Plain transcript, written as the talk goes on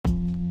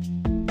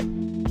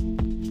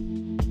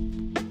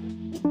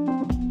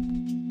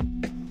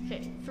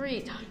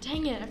wait,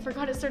 dang it, I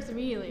forgot it starts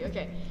immediately.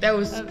 Okay. That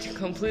was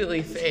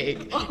completely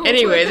fake. Oh.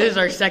 Anyway, this is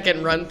our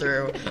second run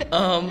through.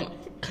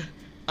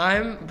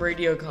 I'm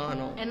Brady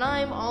O'Connell. And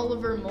I'm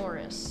Oliver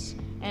Morris.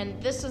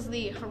 And this is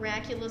the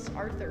Hercules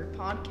Arthur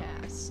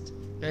podcast.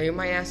 Now you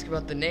might ask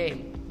about the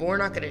name, but we're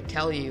not going to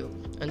tell you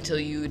until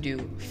you do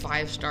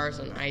 5 stars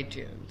on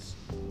iTunes.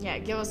 Yeah,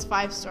 give us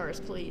 5 stars,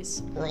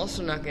 please. We're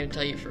also not going to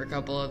tell you for a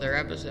couple other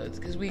episodes,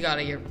 because we got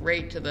to get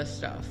right to the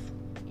stuff.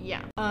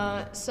 Yeah.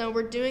 So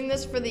we're doing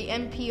this for the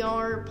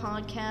NPR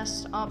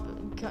podcast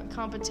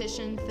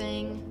competition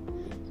thing.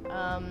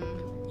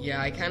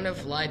 Yeah, I kind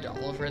of lied to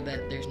Oliver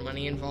that there's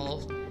money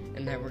involved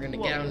and that we're going to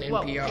get on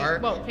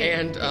NPR. Hold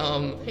on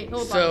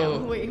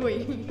now.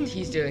 Wait.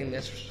 He's doing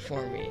this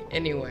for me.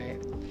 Anyway.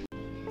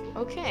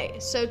 Okay,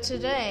 so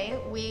today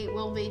we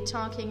will be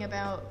talking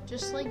about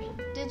just like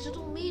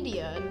digital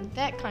media and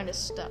that kind of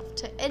stuff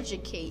to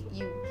educate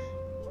you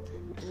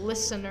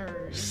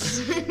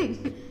listeners.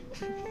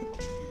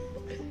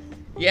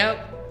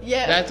 Yep.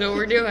 Yeah. That's what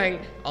we're doing.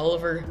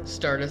 Oliver,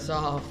 start us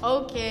off.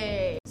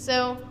 Okay.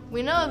 So,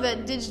 we know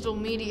that digital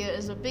media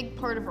is a big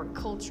part of our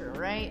culture,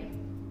 right?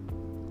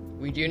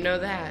 We do know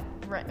that.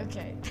 Right,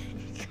 okay.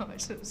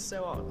 Gosh, it was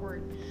so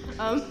awkward.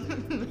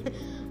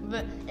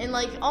 And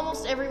like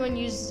almost everyone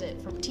uses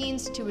it, from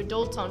teens to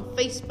adults on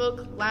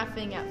Facebook,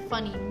 laughing at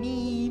funny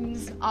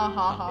memes.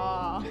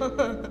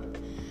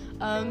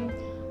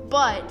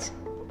 But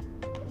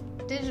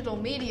digital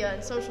media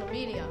and social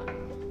media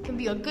can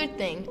be a good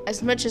thing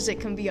as much as it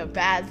can be a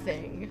bad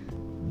thing.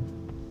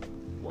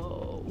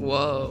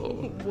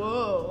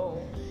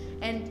 Whoa.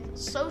 And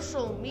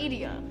social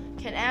media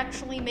can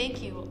actually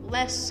make you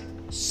less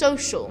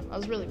social. I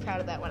was really proud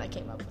of that when I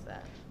came up with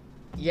that.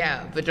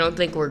 Yeah, but don't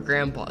think we're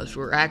grandpas.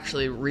 We're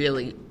actually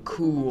really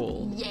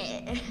cool.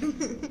 Yeah.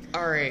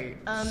 All right.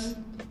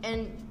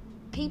 And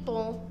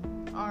people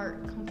are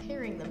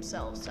comparing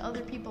themselves to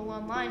other people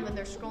online when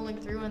they're scrolling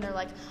through and they're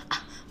like,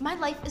 my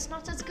life is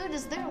not as good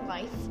as their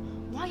life.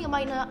 Why am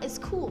I not as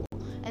cool?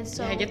 And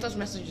so yeah, I get those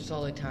messages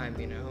all the time,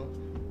 you know?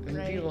 And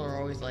right. People are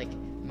always like,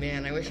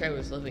 man, I wish I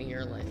was living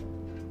your life.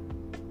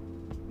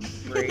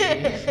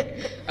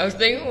 Brady. I was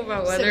thinking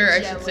about whether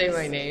I should say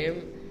my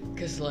name,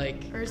 because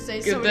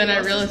then I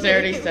realized I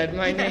already said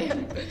my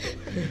name.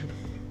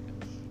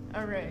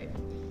 All right.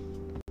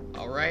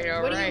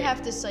 What do you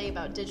have to say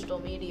about digital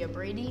media,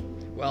 Brady?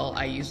 Well,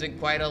 I use it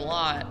quite a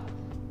lot,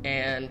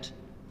 and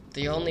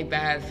the only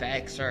bad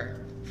facts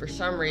are, for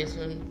some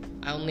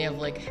reason, I only have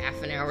like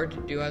half an hour to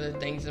do other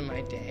things in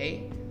my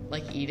day,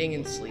 like eating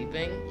and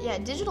sleeping. Yeah,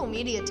 digital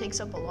media takes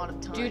up a lot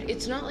of time. Dude,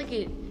 it's not like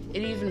it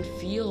even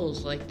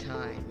feels like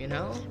time, you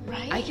know?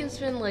 Right. I can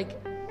spend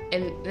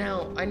and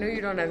now I know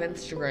you don't have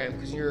Instagram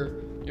because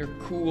you're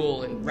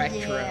cool and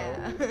retro.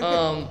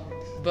 Yeah.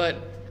 But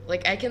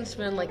I can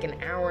spend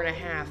an hour and a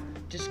half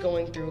just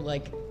going through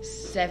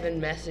 7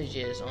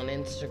 messages on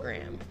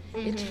Instagram.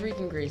 Mm-hmm. It's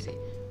freaking crazy.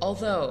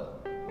 Although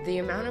the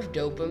amount of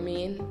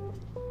dopamine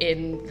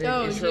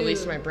is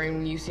released in my brain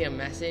when you see a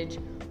message.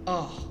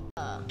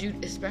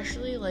 Dude,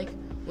 especially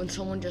when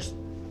someone just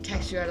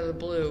texts you out of the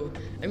blue.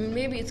 I mean,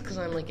 maybe it's because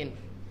I'm an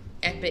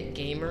epic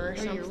gamer or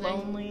something. You're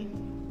lonely.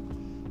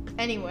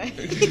 Anyway.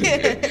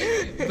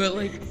 But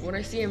when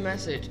I see a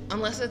message,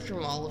 unless it's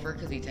from Oliver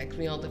because he texts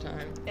me all the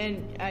time.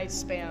 And I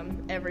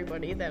spam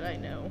everybody that I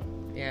know.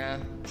 Yeah.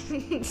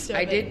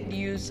 I did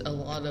use a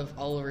lot of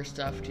Oliver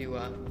stuff to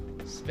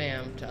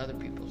spam to other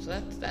people,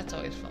 so that's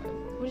always fun.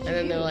 What did and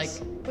then use? They're like,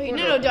 wait,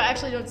 no,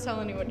 don't tell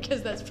anyone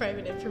because that's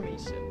private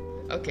information.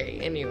 Okay,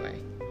 anyway.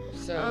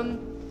 So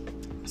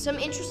some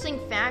interesting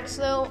facts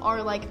though are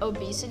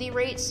obesity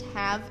rates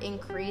have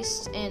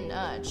increased in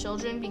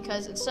children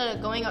because instead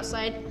of going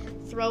outside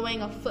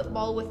throwing a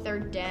football with their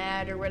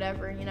dad or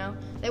whatever,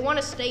 they want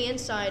to stay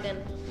inside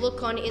and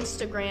look on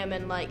Instagram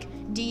and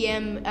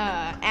DM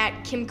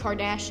at Kim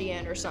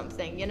Kardashian or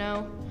something,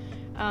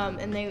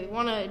 and they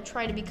want to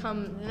try to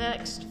become the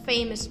next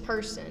famous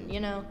person,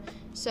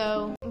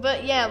 So,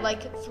 but yeah,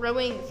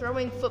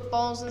 throwing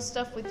footballs and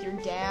stuff with your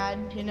dad,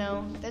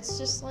 that's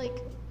just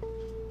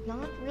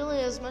not really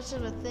as much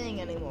of a thing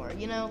anymore,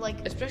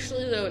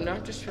 especially though,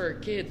 not just for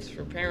kids,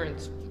 for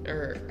parents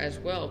as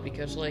well,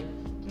 because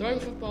throwing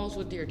footballs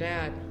with your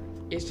dad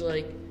is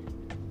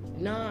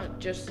not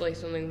just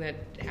something that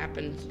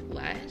happens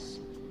less.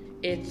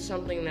 It's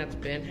something that's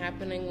been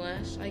happening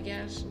less, I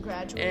guess.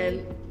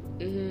 Gradually.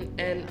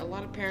 And a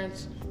lot of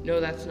parents know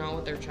that's not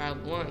what their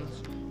child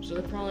wants, so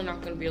they're probably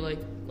not going to be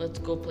let's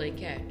go play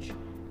catch.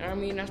 And I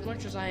mean, as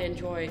much as I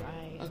enjoy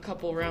a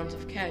couple rounds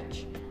of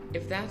catch,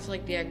 if that's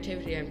the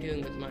activity I'm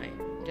doing with my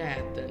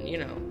dad, then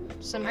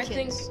I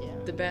think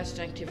the best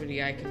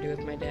activity I can do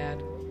with my dad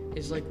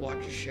is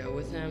watch a show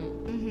with him.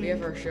 Mm-hmm. We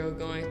have our show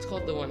going. It's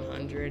called The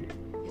 100.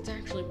 It's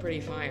actually pretty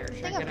fire.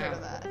 Check it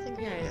out.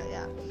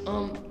 Yeah.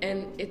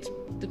 And it's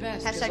the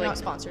best. Hashtag not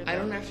sponsored. I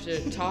don't have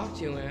to talk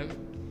to him,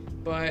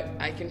 but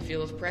I can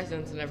feel his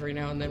presence, and every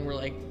now and then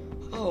we're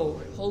oh,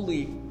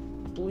 holy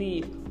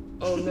bleep.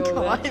 Oh no,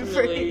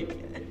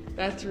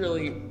 that's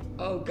really,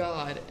 oh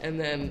God. And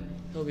then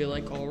he'll be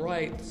like, all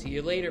right, see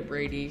you later,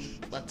 Brady.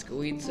 Let's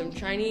go eat some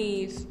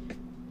Chinese.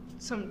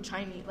 Some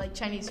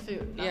Chinese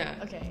food. Yeah.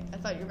 Okay, I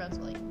thought you were about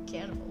to like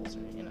cannibals or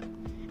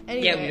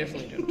Anyway. Yeah, we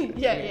definitely do.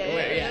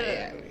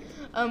 Yeah.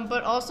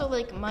 But also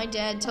like my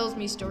dad tells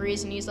me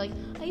stories, and he's like,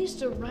 I used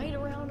to ride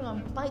around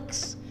on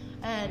bikes.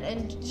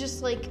 And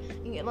just like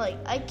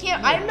I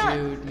can't. I'm not.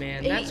 Dude,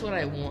 man, that's what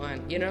I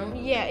want.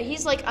 Yeah,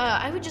 he's like,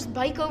 I would just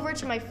bike over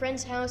to my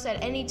friend's house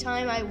at any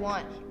time I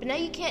want, but now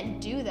you can't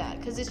do that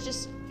because it's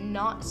just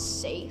not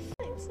safe.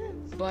 Makes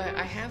sense. But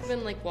I have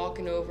been like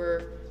walking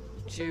over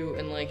to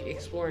and like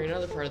exploring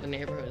another part of the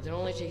neighborhood. It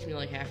only takes me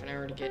like half an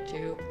hour to get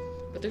to,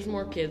 but there's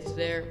more kids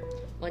there.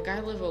 Like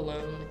I live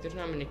alone. Like there's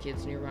not many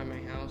kids nearby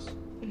my house.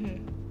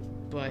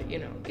 Mm-hmm. But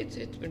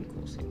it's been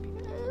cool seeing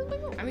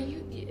people. I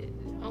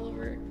mean,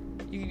 Oliver.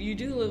 You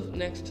do live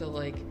next to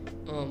like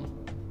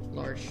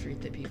large street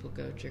that people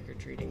go trick or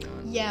treating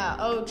on. Yeah.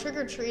 Oh, trick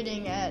or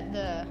treating at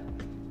the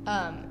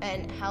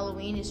and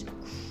Halloween is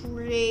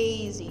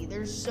crazy.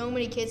 There's so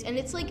many kids, and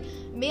it's like,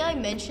 may I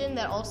mention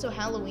that also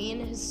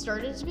Halloween has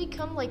started to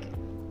become like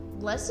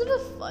less of a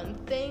fun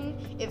thing.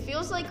 It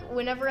feels like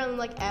whenever I'm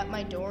like at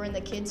my door and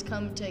the kids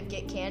come to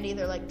get candy,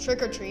 they're like,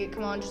 trick or treat,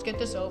 come on, just get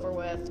this over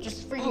with.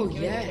 Just freaking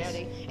give me the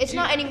candy. It's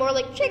not anymore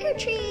like trick or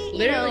treat.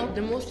 Literally,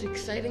 the most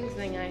exciting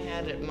thing I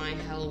had at my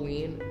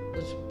Halloween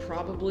was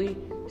probably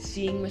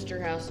seeing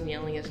Mr. House and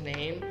yelling his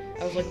name.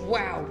 I was like,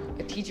 wow,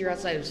 a teacher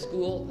outside of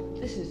school.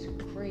 This is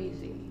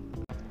crazy.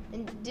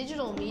 And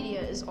digital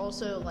media is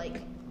also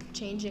like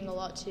changing a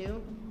lot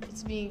too.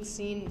 It's being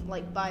seen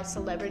like by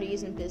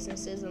celebrities and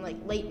businesses and like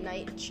late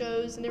night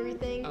shows and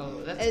everything.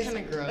 Oh, that's kind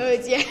of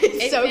gross.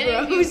 It's so gross. If any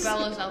of you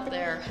fellas out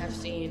there have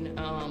seen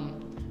the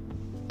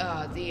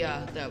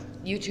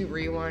YouTube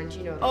Rewind,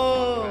 you know what I'm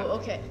talking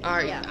about. Okay. All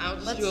right, yeah. I'll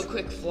just do a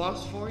quick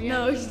floss for you.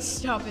 No,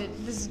 stop it.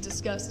 This is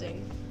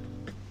disgusting.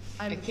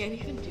 I can't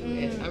even do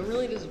it. I'm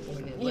really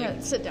disappointed. Yeah,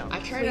 sit down. I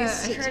try to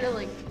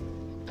like,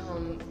 I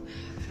don't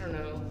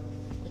know,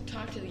 like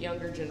talk to the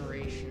younger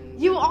generation.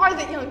 You are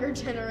the younger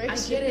generation. I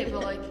get it,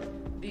 but like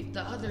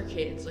the other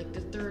kids, like the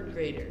third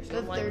graders.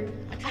 I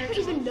don't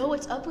even know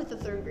what's up with the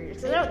third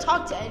graders. I don't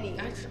talk to any.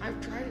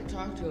 I've tried to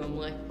talk to them,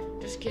 like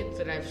just kids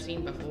that I've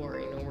seen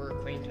before. We're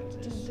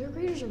acquaintances. Dude, third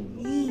graders are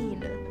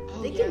mean.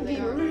 Oh, they can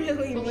be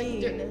really but,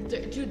 mean.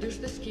 Dude, there's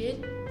this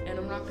kid, and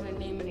I'm not gonna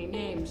name any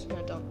names,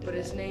 but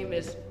his name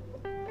is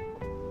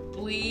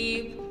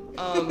Bleep.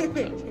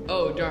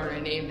 Oh darn, I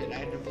named it. I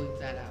had to bleep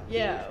that out.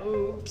 Yeah,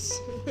 oops.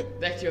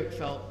 That joke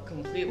felt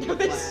completely It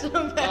was flat. so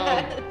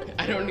bad.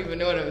 I don't even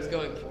know what I was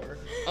going for.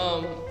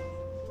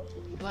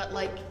 But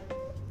like,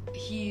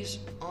 he's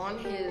on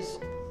his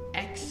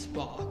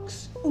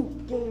Xbox. Ooh,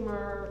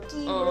 gamer.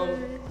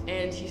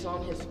 And he's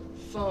on his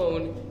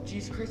phone.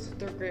 Jesus Christ, the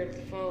third grade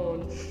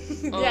phone.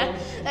 Yeah,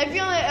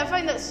 I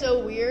find that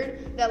so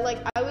weird that like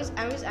I was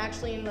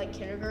actually in like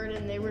kindergarten,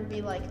 and there would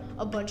be like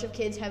a bunch of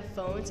kids have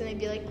phones, and they'd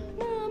be like,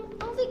 Mom,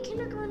 all the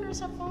kindergartners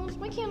have phones.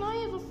 Why can't I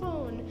have a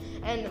phone?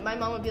 And my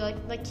mom would be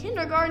like, the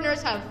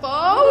kindergartners have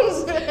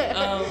phones.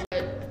 And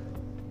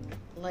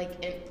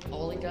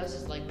all he does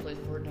is like play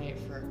Fortnite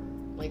for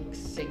like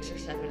 6 or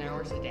 7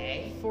 hours a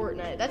day.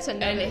 Fortnite, that's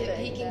another thing.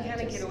 And he can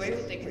kind of get away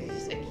with it because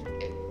he's a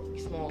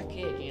small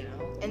kid,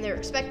 And they're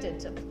expected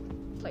to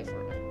play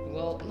Fortnite.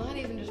 Well, not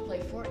even just play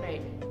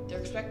Fortnite. They're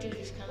expected to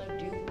just kind of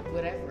do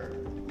whatever.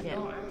 Yeah.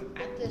 I'm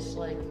at this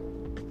like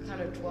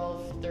kind of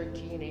 12,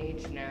 13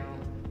 age now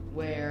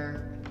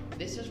where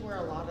this is where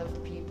a lot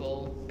of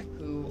people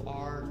who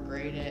are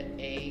great at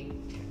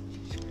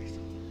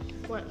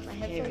What, my I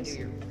can't even headphones? do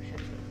your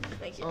headphones.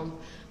 Thank you.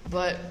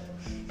 But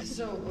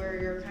so where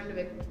you're kind of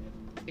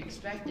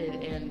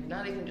expected, and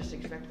not even just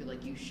expected,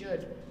 like you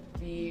should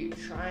be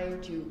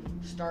trying to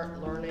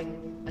start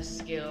learning a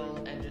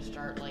skill and to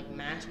start like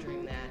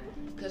mastering that,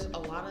 because a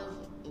lot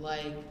of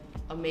like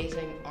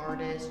amazing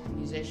artists,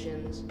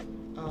 musicians,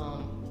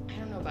 I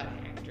don't know about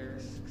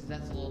actors because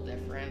that's a little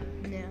different.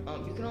 Yeah.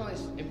 You can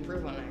always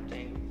improve on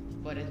acting,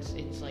 but it's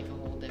like a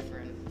whole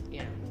different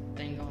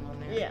thing going on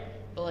there. Yeah.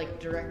 But like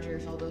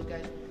directors, all those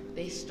guys,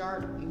 they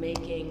start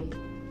making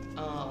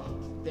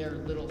their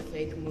little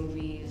fake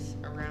movies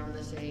around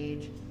this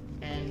age,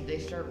 and they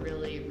start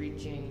really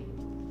reaching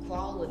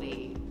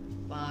quality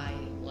by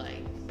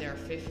like they're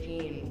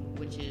 15,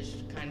 which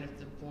is kind of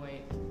the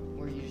point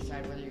where you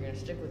decide whether you're going to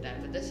stick with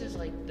that. But this is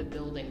like the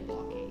building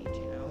block age,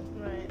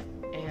 Right.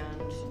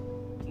 And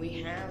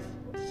we have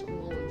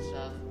school and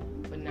stuff,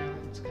 but now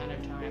it's kind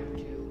of time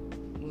to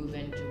move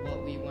into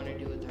what we want to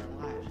do with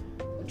our lives,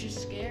 which is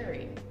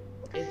scary.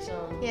 It's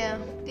Yeah,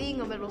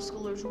 being a middle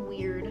schooler is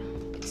weird.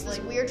 It's this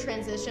weird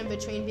transition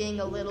between being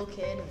a little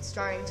kid and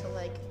starting to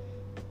like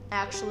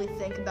actually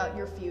think about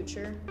your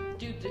future.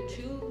 Dude, the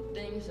two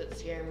things that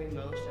scare me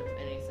most of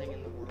anything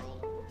in the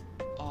world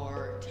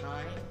are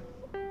time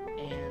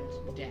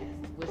and death,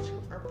 which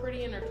are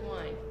pretty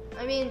intertwined.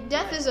 I mean,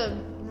 death is a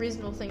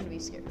reasonable thing to be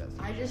scared of.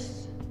 I'm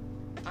just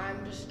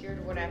scared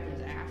of what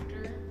happens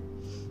after.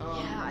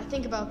 Yeah, I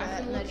think about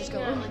that and I just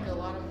go, at like a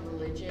lot of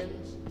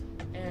religions,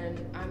 and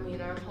I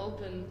mean, I'm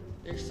hoping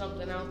there's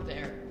something out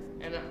there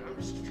and I'm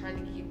just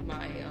trying to keep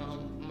my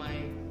my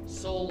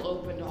soul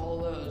open to all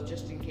those,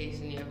 just in case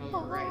any of them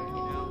are right, you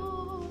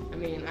know. I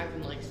mean, I've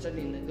been like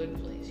studying The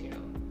Good Place, you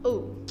know.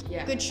 Oh,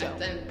 Yeah. good show.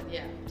 And then,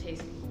 yeah,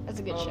 tasty. That's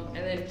a good show. And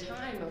then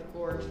time, of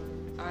course,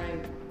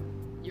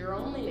 you're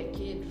only a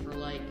kid for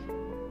like,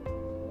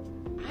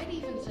 I'd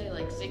even say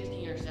like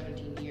 16 or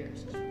 17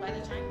 years. 'Cause by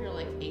the time you're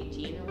like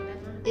 18 or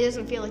whatever, It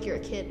doesn't feel like you're a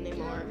kid you're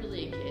anymore. not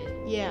really a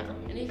kid. Yeah.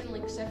 And even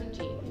like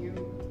 17,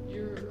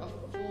 you're a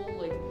full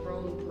like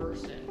grown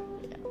person.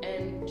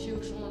 And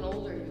to someone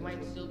older, you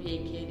might still be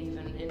a kid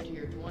even into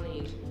your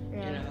 20s, you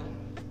know.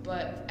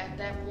 But at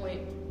that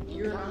point,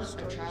 you're not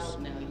a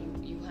child now.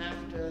 You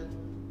have to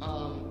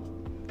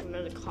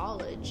Go to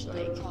college, go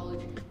like. to college,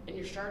 and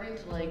you're starting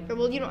to like. Or,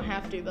 well, you don't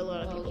have to, but a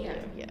lot of people yeah, do.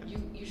 Yeah.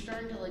 You're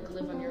starting to like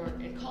live on your own.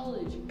 And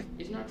college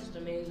is not just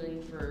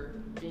amazing for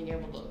being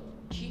able to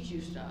teach you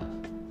stuff,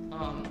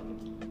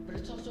 but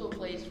it's also a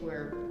place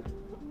where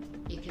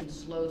it can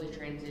slow the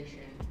transition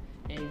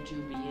into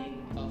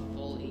being a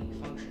fully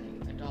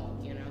functioning adult,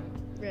 you know?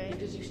 Right.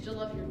 Because you still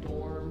have your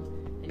dorm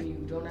and you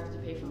don't have to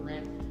pay for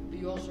rent, but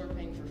you also are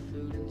paying for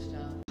food and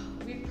stuff.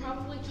 We'd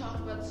probably talk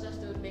about stuff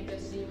that would make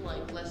us seem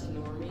like less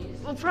normies.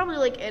 We'll probably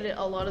like edit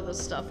a lot of the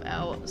stuff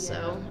out.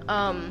 So,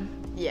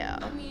 yeah.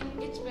 I mean,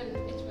 it's been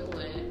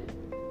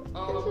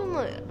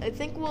lit. I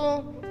think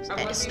we'll I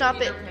wanna be stop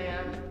Peter it.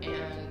 Pan,